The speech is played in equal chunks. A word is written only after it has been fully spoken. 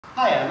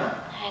Hi Anna,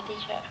 Hi,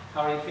 teacher.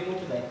 how are you feeling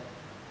today?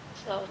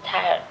 So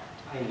tired.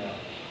 I know.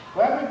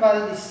 Well, everybody,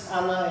 this is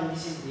Anna and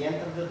this is the end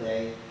of the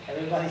day.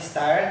 Everybody's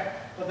tired,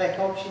 but I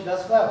hope she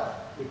does well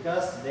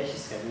because today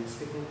she's having a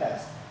speaking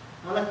test.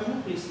 Anna, can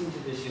you please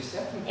introduce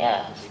yourself and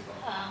Yes. the people?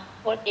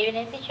 Good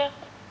evening, teacher.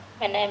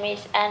 My name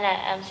is Anna.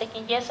 I'm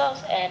 16 years old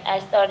and I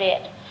study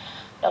at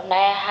Đồng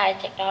High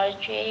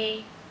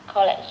Technology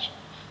College.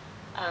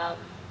 Um,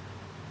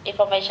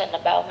 Information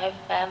about my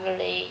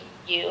family,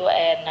 you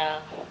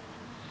and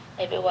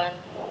everyone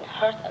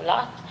hurt a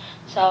lot.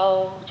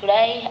 So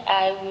today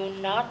I will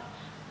not.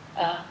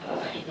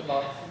 Speak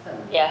about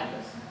family. Yeah.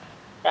 Yes.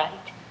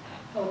 Right.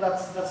 Oh,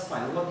 that's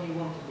fine. What do you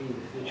want to be in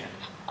the future?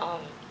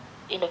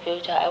 In the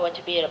future, I want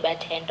to be a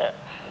bartender.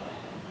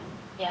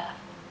 Yeah.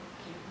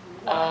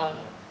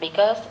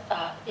 Because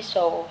it's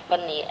so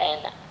funny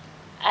and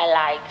I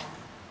like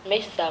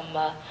make some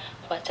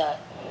water.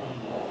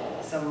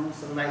 Some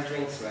nice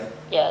drinks, right?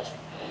 Yes.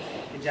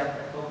 Good job.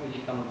 I hope you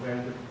become a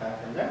very good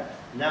bartender.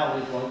 Now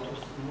we're going to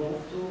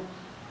move to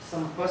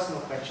some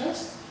personal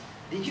questions.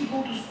 Did you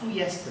go to school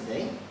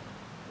yesterday?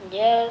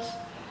 Yes.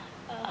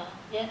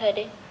 Yes, I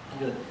did.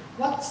 Good.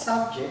 What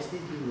subjects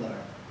did you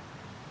learn?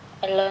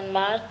 I learned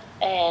math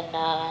and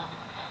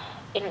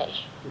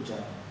English. Good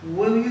job.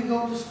 Will you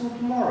go to school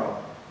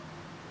tomorrow?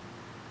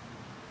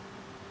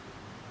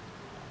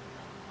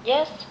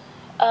 Yes.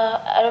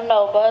 I don't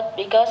know, but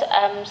because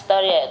I'm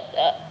studying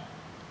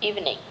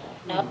evening.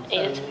 No,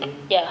 it's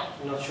yeah.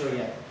 I'm not sure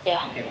yet.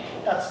 Yeah. Okay,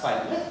 that's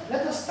fine.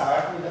 Let us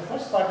start with the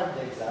first part of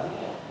the exam,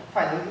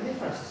 finding the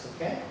differences,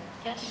 okay?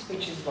 Yes. This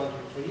picture is going to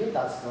be for you,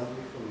 that's going to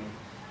be for me.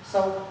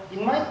 So,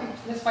 in my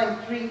picture, let's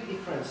find three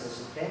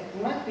differences, okay?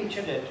 In my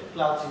picture, there are two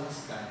clouds in the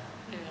sky.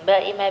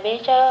 But in my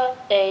picture,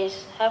 there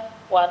is have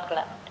one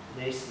cloud.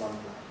 There is one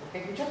cloud.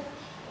 Okay, good job.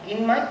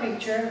 In my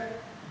picture,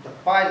 the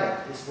pilot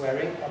is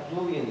wearing a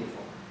blue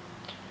uniform.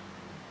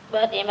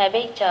 But in my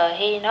picture,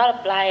 he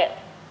not a pilot,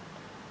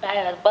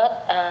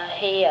 but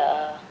he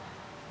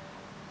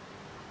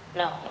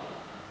no.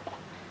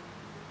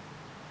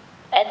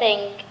 I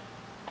think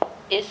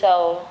it's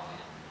so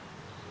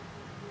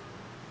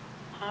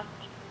hard.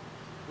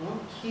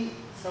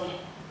 So,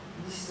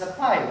 this is a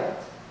pilot,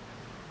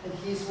 and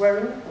he's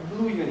wearing a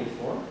blue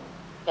uniform.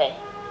 Okay.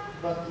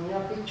 But in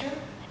your picture?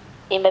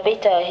 In my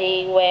picture,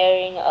 he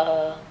wearing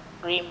a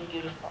green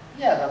uniform.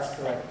 Yeah, that's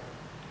correct.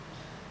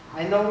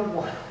 I know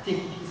why I think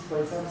he's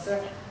police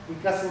officer,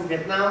 because in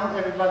Vietnam,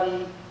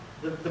 everybody,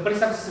 the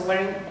police officers are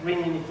wearing green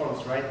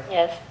uniforms, right?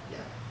 Yes. Yeah,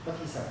 but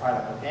he's a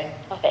pilot, okay?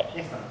 Okay.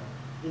 Next one.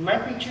 In my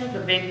picture,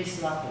 the baby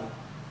is laughing.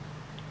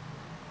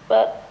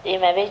 But in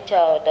my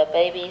picture, the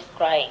baby is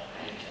crying.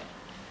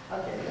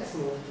 Okay, let's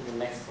move to the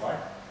next part,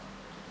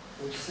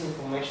 which is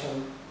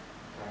information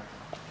part.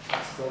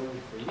 It's going to be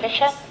for you.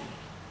 Question?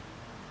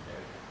 There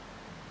we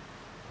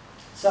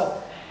go.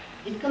 So,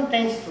 it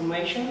contains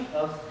information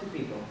of two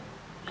people,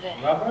 Okay.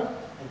 Robert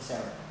and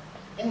Sarah,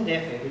 and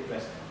their favorite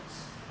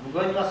restaurants. I'm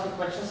going to ask you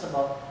questions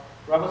about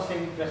Robert's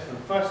favorite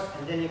restaurant first,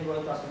 and then you're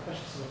going to ask me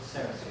questions about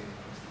Sarah's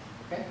favorite restaurant,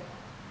 okay?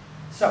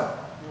 So,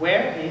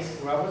 where is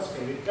Robert's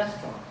favorite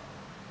restaurant?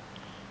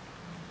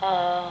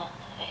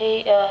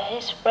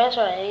 His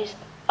restaurant is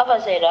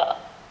opposite the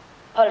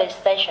police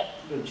station.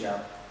 Good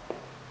job.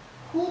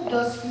 Who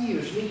does he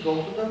usually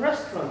go to the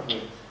restaurant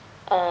with?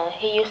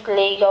 He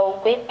usually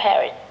go with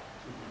parents.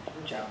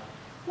 Good job.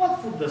 What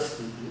food does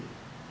he eat?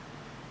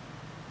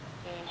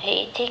 He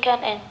eat chicken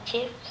and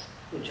chips.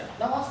 Good job.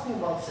 Now ask me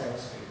about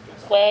Sarah's favorite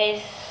restaurant. Where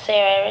is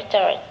Sarah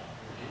restaurant?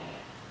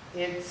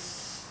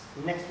 It's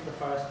next to the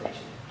fire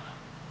station.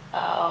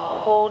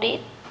 Who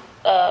did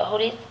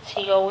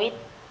she go with?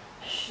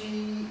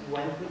 She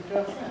went with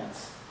her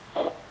friends.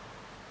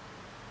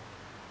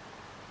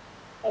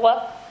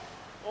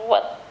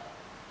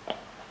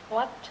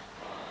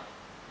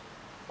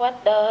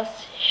 What does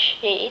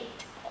she eat?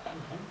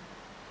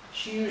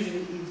 She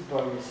usually eats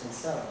burgers and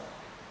salad.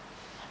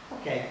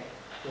 Okay,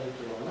 thank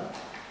you, Anna.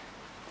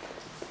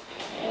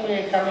 And we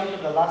are coming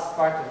to the last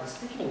part of the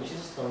speaking, which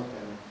is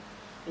storytelling.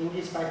 In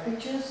these 5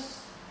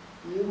 pictures,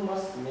 you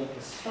must make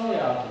a story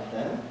out of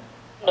them.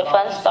 The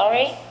fun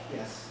story?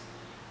 Yes.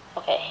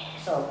 Okay.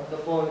 So, the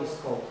boy is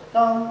called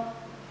Tom,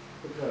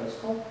 the girl is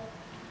called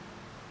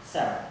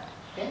Sarah.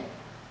 Okay?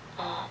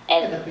 Look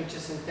at the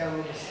pictures and tell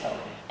me the story.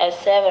 At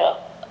 7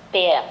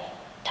 p.m.,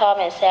 Tom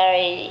and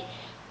Sarah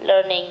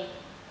learning.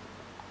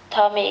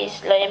 Tommy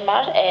is learning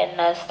math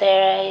and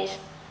Sarah is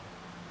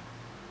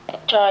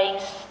drawing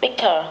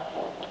picture.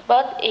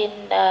 But in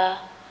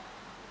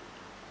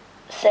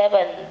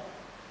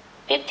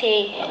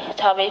 7:50,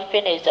 Tommy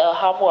finished the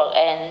homework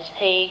and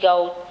he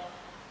go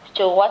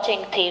to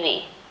watching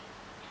TV.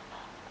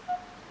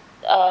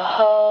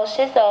 Her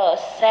sister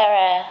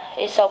Sarah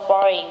is so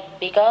boring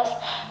because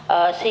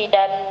she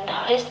done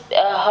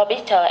her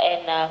picture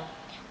and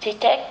she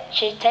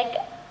take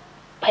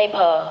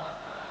paper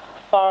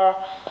for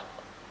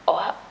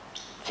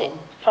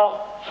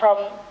from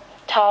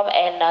Tom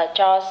and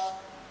George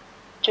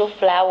two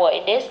flower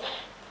in this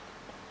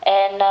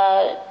and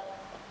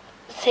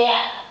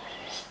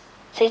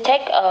she she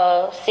take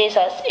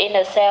scissors in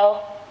the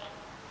cell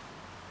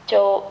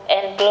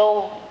and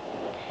glue.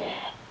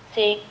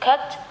 She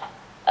cut.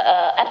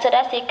 After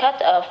that, she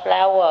cut a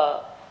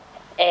flower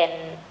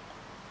and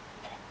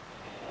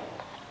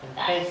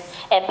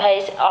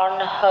paste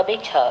on her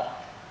picture.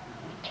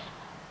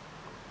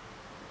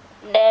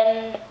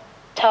 Then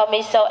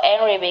Tommy so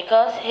angry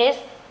because his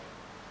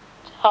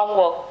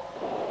homework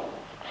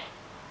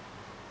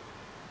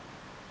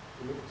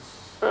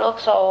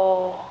looks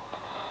so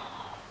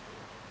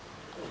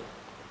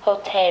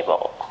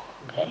terrible.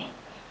 Okay.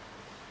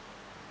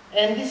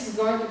 And this is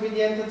going to be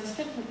the end of the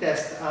speaking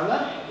test.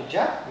 Anna, good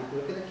job. You can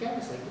look at the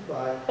camera. Say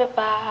goodbye. Bye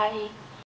bye.